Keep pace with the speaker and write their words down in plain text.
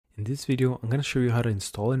In this video, I'm going to show you how to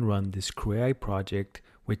install and run this CrewAI project,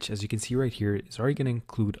 which as you can see right here is already going to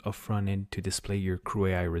include a front end to display your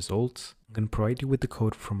CrewAI results. I'm going to provide you with the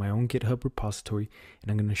code from my own GitHub repository,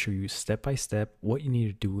 and I'm going to show you step by step what you need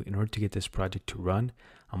to do in order to get this project to run.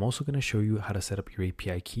 I'm also going to show you how to set up your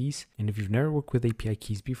API keys. And if you've never worked with API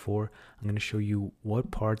keys before, I'm going to show you what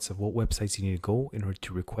parts of what websites you need to go in order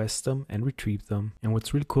to request them and retrieve them. And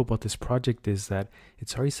what's really cool about this project is that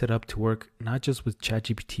it's already set up to work not just with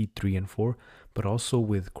ChatGPT 3 and 4, but also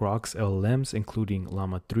with Grok's LLMs, including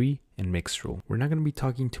Llama 3 and Mixtral. We're not going to be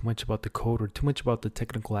talking too much about the code or too much about the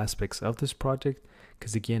technical aspects of this project,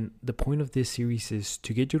 because again, the point of this series is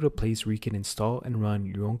to get you to a place where you can install and run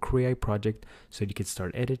your own CrewAI project so that you can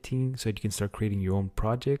start editing, so that you can start creating your own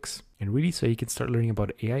projects, and really so you can start learning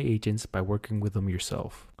about AI agents by working with them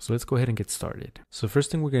yourself. So let's go ahead and get started. So first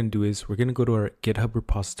thing we're going to do is we're going to go to our GitHub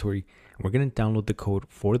repository and we're going to download the code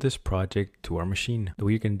for this project to our machine. The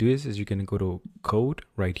way you're going to do this is you're going to go to code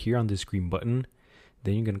right here on this green button.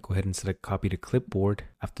 Then you're going to go ahead and select copy to clipboard.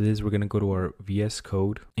 After this, we're going to go to our VS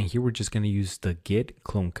Code. And here we're just going to use the git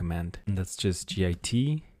clone command. And that's just git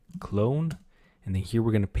clone. And then here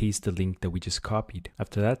we're going to paste the link that we just copied.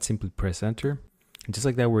 After that, simply press enter. And just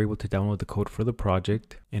like that, we're able to download the code for the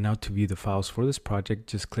project. And now to view the files for this project,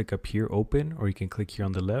 just click up here, open, or you can click here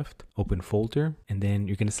on the left, open folder. And then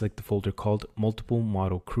you're going to select the folder called multiple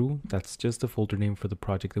model crew. That's just the folder name for the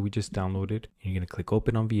project that we just downloaded. And you're going to click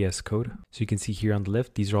open on VS Code. So you can see here on the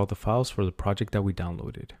left, these are all the files for the project that we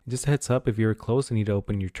downloaded. Just a heads up, if you're close and need to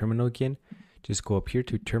open your terminal again, just go up here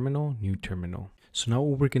to terminal, new terminal. So now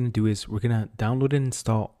what we're going to do is we're going to download and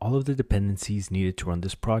install all of the dependencies needed to run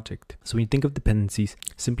this project. So when you think of dependencies,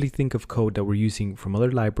 simply think of code that we're using from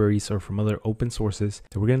other libraries or from other open sources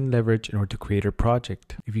that we're going to leverage in order to create our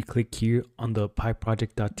project. If you click here on the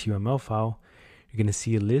pyproject.toml file, you're going to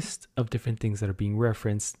see a list of different things that are being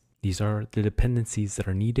referenced. These are the dependencies that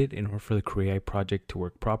are needed in order for the CrewAI project to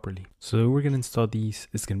work properly. So we're going to install these.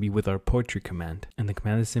 It's going to be with our poetry command. And the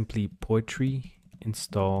command is simply poetry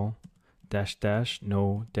install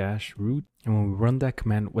 --no--root. And when we run that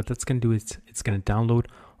command, what that's going to do is it's going to download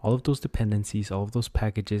all of those dependencies, all of those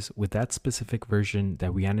packages with that specific version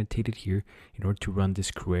that we annotated here in order to run this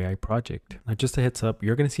CrewAI project. Now, just a heads up,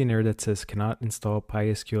 you're going to see an error that says cannot install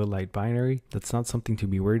PySQLite binary. That's not something to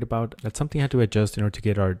be worried about. That's something I had to adjust in order to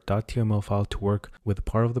get our .toml file to work with a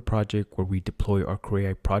part of the project where we deploy our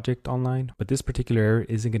CrewAI project online. But this particular error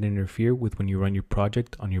isn't going to interfere with when you run your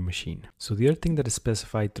project on your machine. So the other thing that is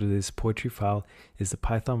specified through this poetry file is the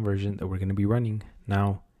Python version that we're going to be running.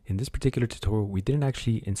 Now, in this particular tutorial, we didn't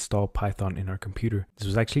actually install Python in our computer. This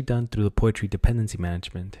was actually done through the Poetry dependency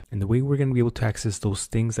management. And the way we're going to be able to access those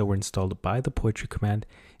things that were installed by the Poetry command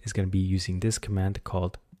is going to be using this command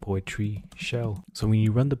called Poetry shell. So when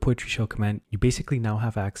you run the Poetry shell command, you basically now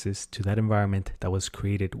have access to that environment that was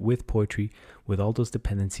created with Poetry with all those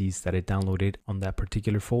dependencies that it downloaded on that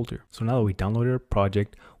particular folder. So now that we downloaded our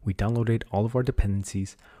project, we downloaded all of our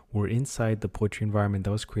dependencies, we're inside the Poetry environment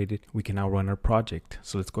that was created, we can now run our project.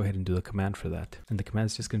 So let's go ahead and do the command for that. And the command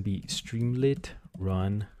is just going to be streamlit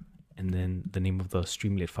run, and then the name of the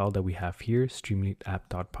Streamlit file that we have here, streamlit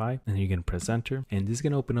app.py, and then you're going to press enter. And this is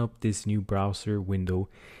going to open up this new browser window.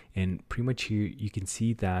 And pretty much here, you can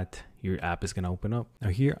see that your app is going to open up. Now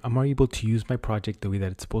here, I'm already able to use my project the way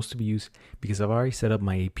that it's supposed to be used because I've already set up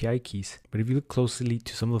my API keys. But if you look closely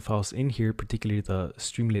to some of the files in here, particularly the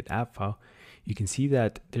Streamlit app file, you can see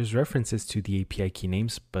that there's references to the API key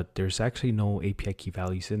names, but there's actually no API key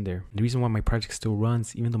values in there. The reason why my project still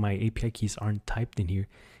runs, even though my API keys aren't typed in here,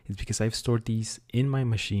 is because I've stored these in my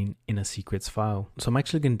machine in a secrets file. So I'm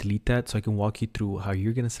actually going to delete that so I can walk you through how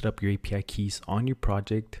you're going to set up your API keys on your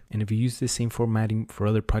project. And if you use the same formatting for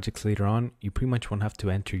other projects later on, you pretty much won't have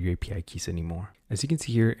to enter your API keys anymore. As you can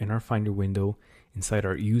see here in our Finder window, inside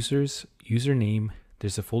our username,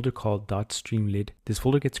 there's a folder called .streamlit. This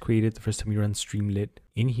folder gets created the first time you run Streamlit.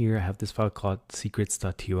 In here, I have this file called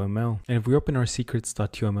secrets.toml. And if we open our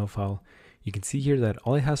secrets.toml file, you can see here that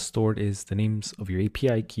all it has stored is the names of your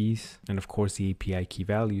API keys and of course the API key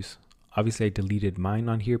values. Obviously I deleted mine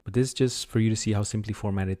on here, but this is just for you to see how simply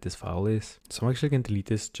formatted this file is. So I'm actually going to delete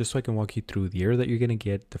this just so I can walk you through the error that you're going to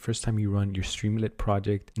get the first time you run your Streamlit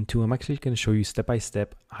project. And two, I'm actually going to show you step by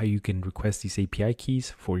step how you can request these API keys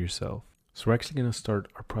for yourself. So we're actually going to start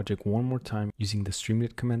our project one more time using the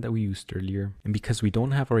Streamlit command that we used earlier. And because we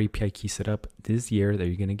don't have our API key set up, this is the error that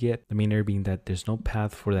you're going to get. The main error being that there's no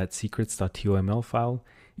path for that secrets.toml file.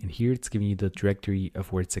 And here it's giving you the directory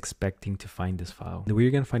of where it's expecting to find this file. The way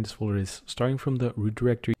you're going to find this folder is starting from the root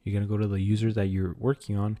directory. You're going to go to the user that you're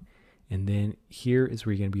working on. And then here is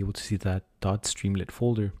where you're going to be able to see that .streamlit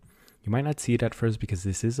folder. You might not see it at first because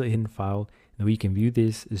this is a hidden file. The way you can view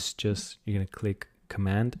this is just, you're going to click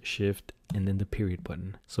Command Shift and then the period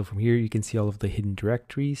button. So from here you can see all of the hidden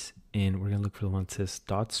directories, and we're going to look for the one that says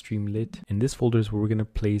 .streamlit. And this folder is where we're going to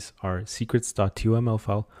place our secrets.toml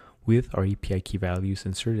file with our API key values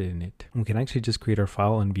inserted in it. And we can actually just create our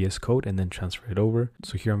file on VS Code and then transfer it over.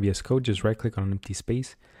 So here on VS Code, just right click on an empty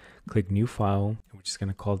space, click new file, and we're just going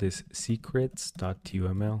to call this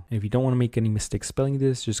secrets.toml. And if you don't want to make any mistakes spelling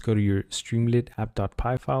this, just go to your Streamlit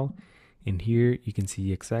app.py file. And here you can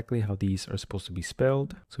see exactly how these are supposed to be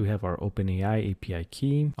spelled. So we have our OpenAI API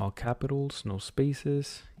key, all capitals, no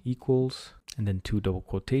spaces, equals, and then 2 double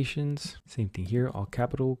quotations. Same thing here, all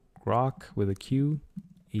capital, grok with a Q,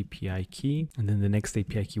 API key, and then the next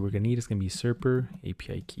API key we're going to need is going to be Serper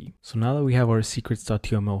API key. So now that we have our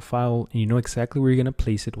secrets.toml file and you know exactly where you're going to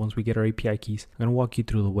place it once we get our API keys, I'm going to walk you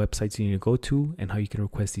through the websites you need to go to and how you can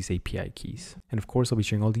request these API keys. And of course, I'll be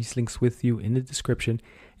sharing all these links with you in the description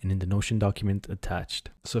and in the Notion document attached.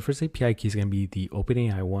 So the first API key is going to be the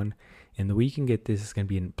OpenAI one. And the way you can get this is going to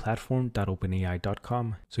be in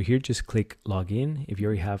platform.openai.com. So here, just click login if you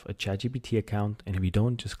already have a ChatGPT account. And if you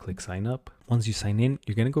don't, just click sign up. Once you sign in,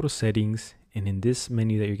 you're going to go to settings. And in this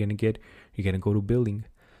menu that you're going to get, you're going to go to building.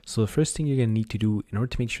 So the first thing you're going to need to do in order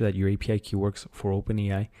to make sure that your API key works for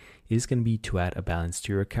OpenAI is going to be to add a balance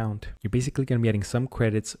to your account. You're basically going to be adding some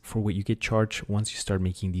credits for what you get charged once you start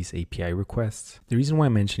making these API requests. The reason why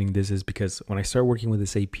I'm mentioning this is because when I started working with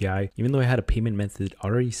this API, even though I had a payment method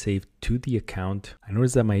already saved to the account, I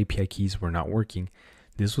noticed that my API keys were not working.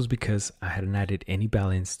 This was because I hadn't added any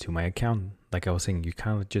balance to my account. Like I was saying, you're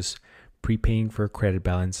kind of just prepaying for a credit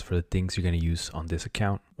balance for the things you're going to use on this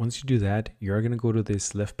account. Once you do that, you are going to go to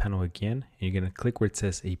this left panel again, and you're going to click where it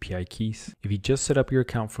says API keys. If you just set up your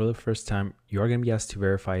account for the first time, you are going to be asked to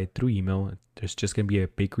verify it through email. There's just going to be a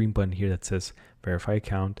big green button here that says verify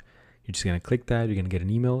account. You're just going to click that, you're going to get an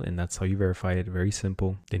email, and that's how you verify it. Very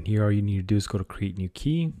simple. Then here, all you need to do is go to create new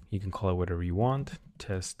key. You can call it whatever you want,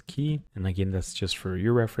 test key. And again, that's just for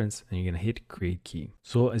your reference, and you're going to hit create key.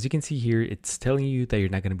 So as you can see here, it's telling you that you're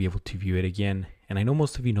not going to be able to view it again. And I know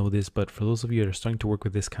most of you know this, but for those of you that are starting to work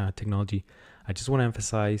with this kind of technology, I just want to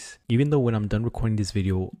emphasize, even though when I'm done recording this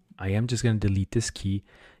video, I am just going to delete this key,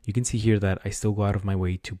 you can see here that I still go out of my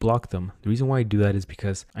way to block them. The reason why I do that is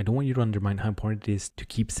because I don't want you to undermine how important it is to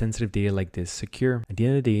keep sensitive data like this secure. At the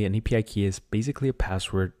end of the day, an API key is basically a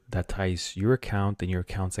password that ties your account and your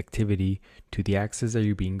account's activity to the access that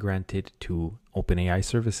you're being granted to OpenAI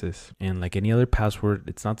services. And like any other password,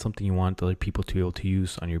 it's not something you want other people to be able to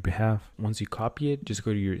use on your behalf. Once you copy it, just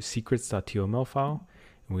go to your secrets.toml file,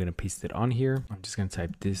 and we're going to paste it on here. I'm just going to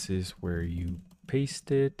type this is where you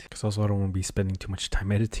paste it, because also I don't want to be spending too much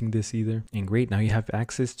time editing this either. And great, now you have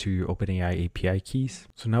access to your OpenAI API keys.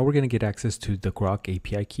 So now we're going to get access to the Grok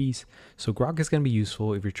API keys. So Grok is going to be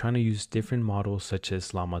useful if you're trying to use different models such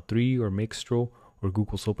as Llama 3 or Mixtro or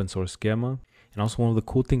Google's open source Gamma. And also one of the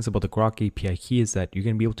cool things about the Grok API key is that you're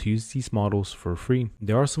going to be able to use these models for free.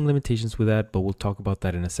 There are some limitations with that, but we'll talk about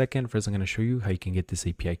that in a second. First, I'm going to show you how you can get this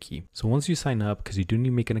API key. So once you sign up, because you do need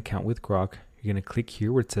to make an account with Grok, you're going to click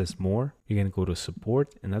here where it says more. You're going to go to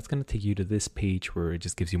support, and that's going to take you to this page where it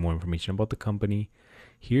just gives you more information about the company.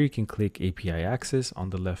 Here you can click API access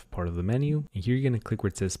on the left part of the menu, and here you're going to click where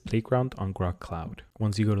it says playground on Grok Cloud.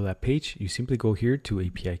 Once you go to that page, you simply go here to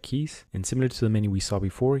API keys, and similar to the menu we saw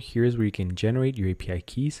before, here's where you can generate your API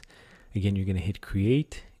keys. Again, you're going to hit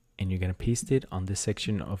create, and you're going to paste it on this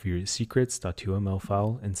section of your secrets.toml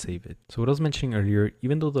file and save it. So what I was mentioning earlier,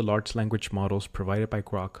 even though the large language models provided by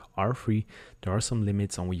Grok are free, there are some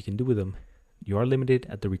limits on what you can do with them. You are limited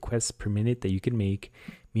at the requests per minute that you can make,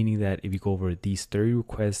 meaning that if you go over these 30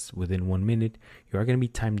 requests within 1 minute, you are going to be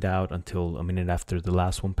timed out until a minute after the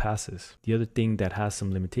last one passes. The other thing that has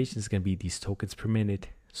some limitations is going to be these tokens per minute.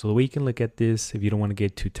 So the way you can look at this, if you don't want to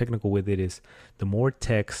get too technical with it, is the more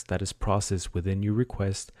text that is processed within your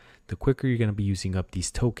request, the quicker you're going to be using up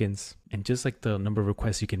these tokens. And just like the number of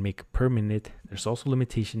requests you can make per minute, there's also a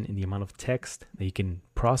limitation in the amount of text that you can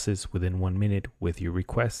process within 1 minute with your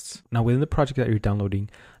requests. Now within the project that you're downloading,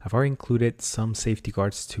 I've already included some safety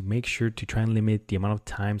guards to make sure to try and limit the amount of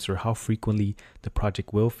times or how frequently the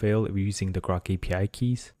project will fail if you're using the Grok API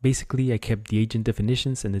keys. Basically, I kept the agent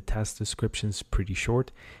definitions and the task descriptions pretty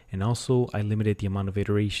short, and also I limited the amount of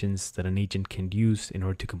iterations that an agent can use in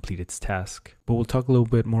order to complete its task. But we'll talk a little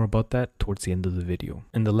bit more about that towards the end of the video.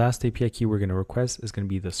 And the last API key we're going to request is going to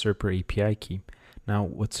be the Serper API key. Now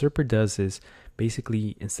what Serper does is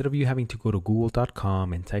Basically, instead of you having to go to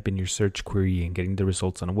google.com and type in your search query and getting the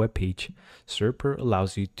results on a web page, Serper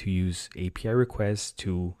allows you to use API requests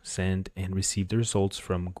to send and receive the results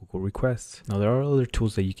from Google requests. Now, there are other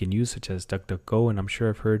tools that you can use, such as DuckDuckGo, and I'm sure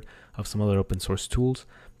I've heard of some other open source tools,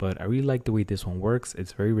 but I really like the way this one works.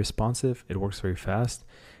 It's very responsive, it works very fast.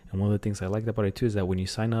 And one of the things I liked about it too is that when you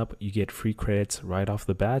sign up, you get free credits right off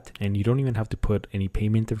the bat, and you don't even have to put any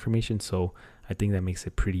payment information. So I think that makes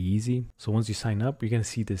it pretty easy. So once you sign up, you're going to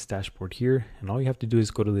see this dashboard here, and all you have to do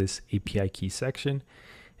is go to this API key section.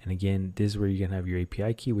 And again, this is where you're gonna have your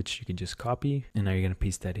API key, which you can just copy. And now you're gonna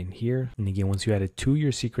paste that in here. And again, once you add it to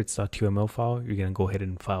your secrets.html file, you're gonna go ahead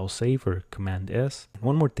and file save or Command S. And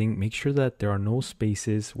one more thing, make sure that there are no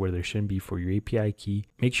spaces where there shouldn't be for your API key.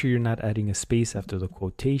 Make sure you're not adding a space after the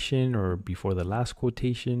quotation or before the last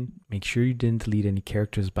quotation. Make sure you didn't delete any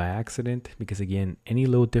characters by accident, because again, any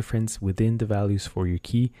little difference within the values for your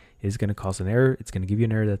key is going to cause an error. It's going to give you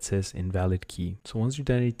an error that says invalid key. So once you're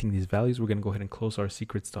done editing these values, we're going to go ahead and close our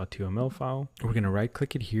secrets.html file. We're going to right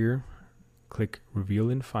click it here, click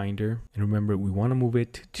reveal in Finder. And remember, we want to move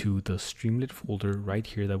it to the Streamlit folder right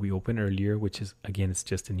here that we opened earlier, which is, again, it's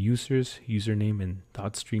just in users, username and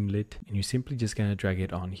 .streamlit. And you're simply just going to drag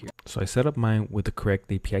it on here. So I set up mine with the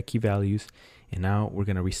correct API key values. And now we're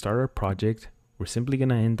going to restart our project. We're simply going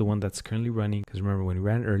to end the one that's currently running, because remember, when we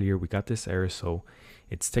ran earlier, we got this error. So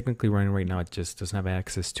it's technically running right now. It just doesn't have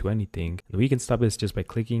access to anything. The way you can stop this just by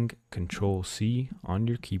clicking Control-C on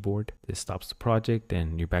your keyboard. This stops the project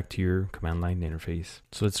and you're back to your command line interface.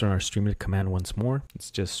 So let's run our Streamlit command once more.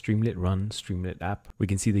 It's just Streamlit run Streamlit app. We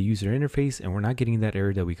can see the user interface and we're not getting that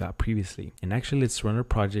error that we got previously. And actually, let's run our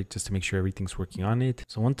project just to make sure everything's working on it.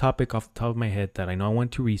 So one topic off the top of my head that I know I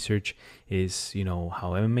want to research is,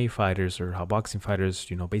 how MMA fighters or how boxing fighters,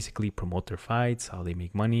 basically promote their fights, how they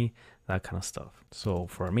make money, that kind of stuff. So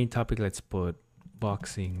for our main topic, let's put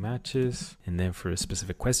boxing matches. And then for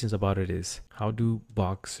specific questions about it is, how do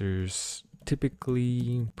boxers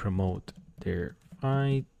typically promote their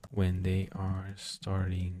fight when they are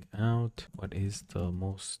starting out? What is the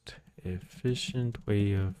most efficient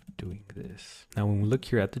way of doing this? Now, when we look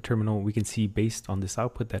here at the terminal, we can see based on this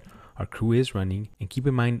output that our crew is running. And keep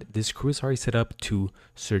in mind, this crew is already set up to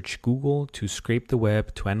search Google, to scrape the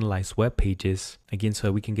web, to analyze web pages, again, so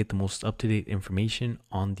that we can get the most up-to-date information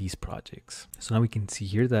on these projects. So now we can see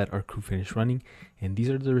here that our crew finished running, and these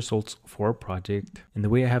are the results for our project. And the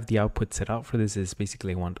way I have the output set out for this is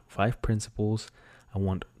basically I want 5 principles, I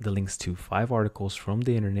want the links to 5 articles from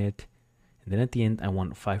the internet, and then at the end, I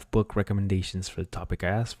want 5 book recommendations for the topic I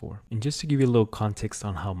asked for. And just to give you a little context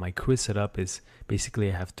on how my crew is set up is basically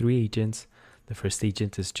I have 3 agents. The first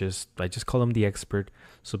agent is I just call them the expert.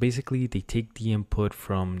 So basically they take the input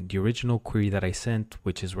from the original query that I sent,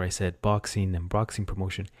 which is where I said boxing and boxing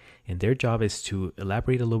promotion. And their job is to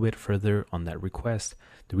elaborate a little bit further on that request.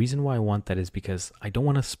 The reason why I want that is because I don't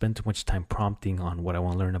want to spend too much time prompting on what I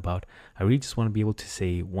want to learn about. I really just want to be able to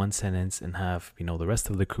say one sentence and have, the rest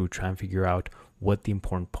of the crew try and figure out what the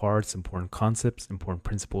important parts, important concepts, important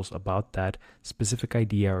principles about that specific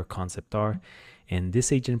idea or concept are. And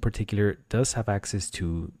this agent in particular does have access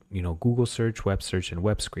to, Google search, web search, and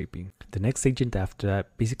web scraping. The next agent after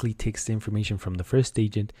that basically takes the information from the first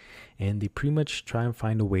agent, and they pretty much try and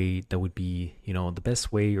find a way that would be, the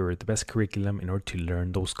best way or the best curriculum in order to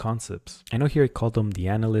learn those concepts. I know here I called them the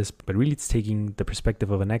analyst, but really it's taking the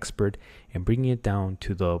perspective of an expert and bringing it down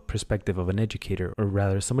to the perspective of an educator, or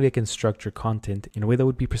rather somebody that can structure content in a way that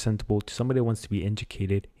would be presentable to somebody that wants to be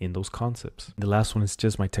educated in those concepts. The last one is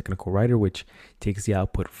just my technical writer, which takes the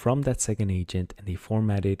output from that second agent and they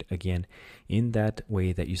format it again in that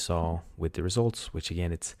way that you saw with the results, which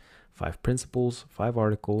again, it's 5 principles, 5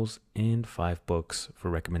 articles, and 5 books for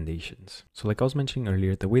recommendations. So like I was mentioning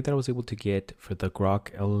earlier, the way that I was able to get for the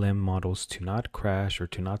Grok LLM models to not crash or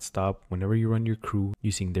to not stop whenever you run your crew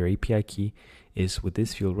using their API key is with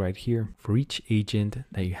this field right here. For each agent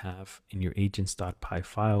that you have in your agents.py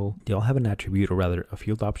file, they all have an attribute, or rather a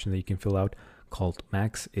field option that you can fill out called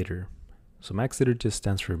max iter. So max iter just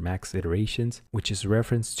stands for max iterations, which is a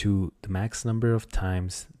reference to the max number of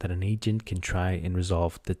times that an agent can try and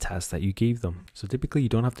resolve the task that you gave them. So typically you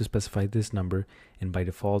don't have to specify this number, and by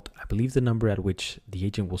default, I believe the number at which the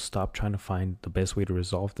agent will stop trying to find the best way to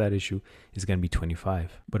resolve that issue is going to be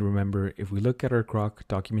 25. But remember, if we look at our Grok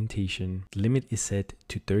documentation, the limit is set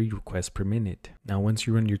to 30 requests per minute. Now, once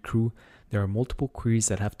you run your crew, there are multiple queries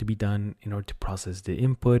that have to be done in order to process the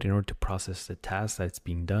input, in order to process the task that's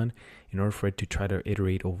being done, in order for it to try to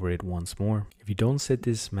iterate over it once more. If you don't set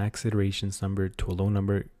this max iterations number to a low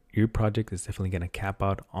number, your project is definitely going to cap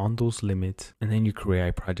out on those limits, and then your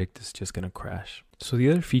CrewAI project is just going to crash. So the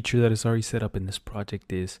other feature that is already set up in this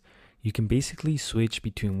project is you can basically switch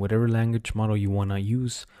between whatever language model you want to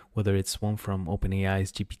use, whether it's one from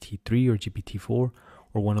OpenAI's GPT-3 or GPT-4,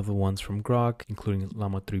 or one of the ones from Grok, including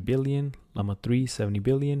Llama 3 billion, Llama 3 70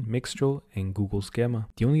 billion, Mixtral, and Google's Gamma.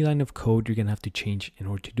 The only line of code you're going to have to change in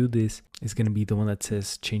order to do this is going to be the one that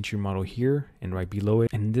says change your model here and right below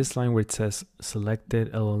it. And in this line where it says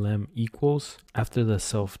selected LLM equals, after the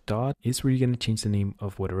self dot is where you're going to change the name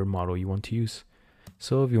of whatever model you want to use.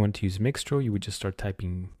 So if you want to use Mixtral, you would just start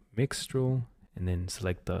typing Mixtral and then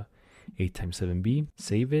select the 8x7b,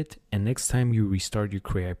 save it, and next time you restart your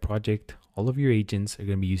CrewAI project, all of your agents are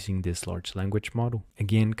going to be using this large language model.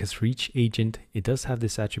 Again, because for each agent, it does have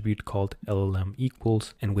this attribute called LLM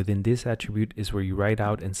equals, and within this attribute is where you write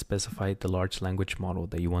out and specify the large language model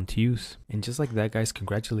that you want to use. And just like that, guys,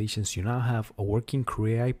 congratulations, you now have a working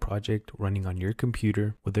CrewAI project running on your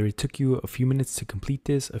computer. Whether it took you a few minutes to complete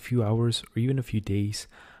this, a few hours, or even a few days,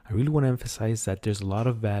 I really want to emphasize that there's a lot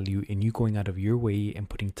of value in you going out of your way and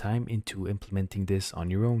putting time into implementing this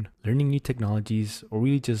on your own. Learning new technologies, or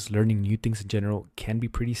really just learning new things in general, can be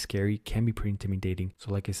pretty scary, can be pretty intimidating.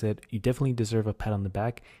 So like I said, you definitely deserve a pat on the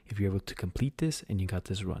back if you're able to complete this and you got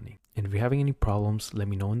this running. And if you're having any problems, let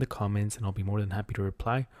me know in the comments and I'll be more than happy to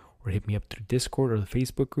reply, or hit me up through Discord or the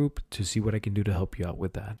Facebook group to see what I can do to help you out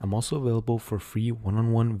with that. I'm also available for free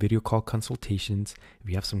one-on-one video call consultations if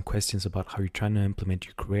you have some questions about how you're trying to implement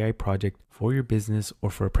your CrewAI project for your business or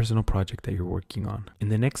for a personal project that you're working on. In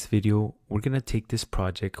the next video, we're going to take this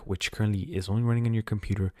project, which currently is only running on your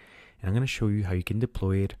computer, and I'm going to show you how you can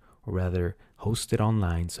deploy it, or rather host it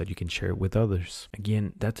online so that you can share it with others.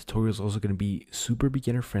 Again, that tutorial is also going to be super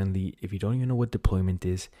beginner friendly. If you don't even know what deployment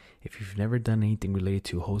is, if you've never done anything related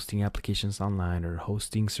to hosting applications online or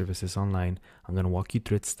hosting services online, I'm going to walk you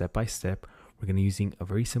through it step by step. We're going to be using a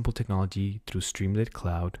very simple technology through Streamlit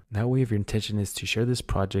Cloud. That way, if your intention is to share this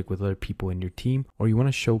project with other people in your team, or you want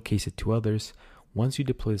to showcase it to others, once you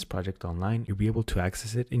deploy this project online, you'll be able to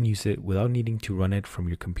access it and use it without needing to run it from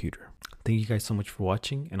your computer. Thank you guys so much for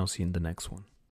watching, and I'll see you in the next one.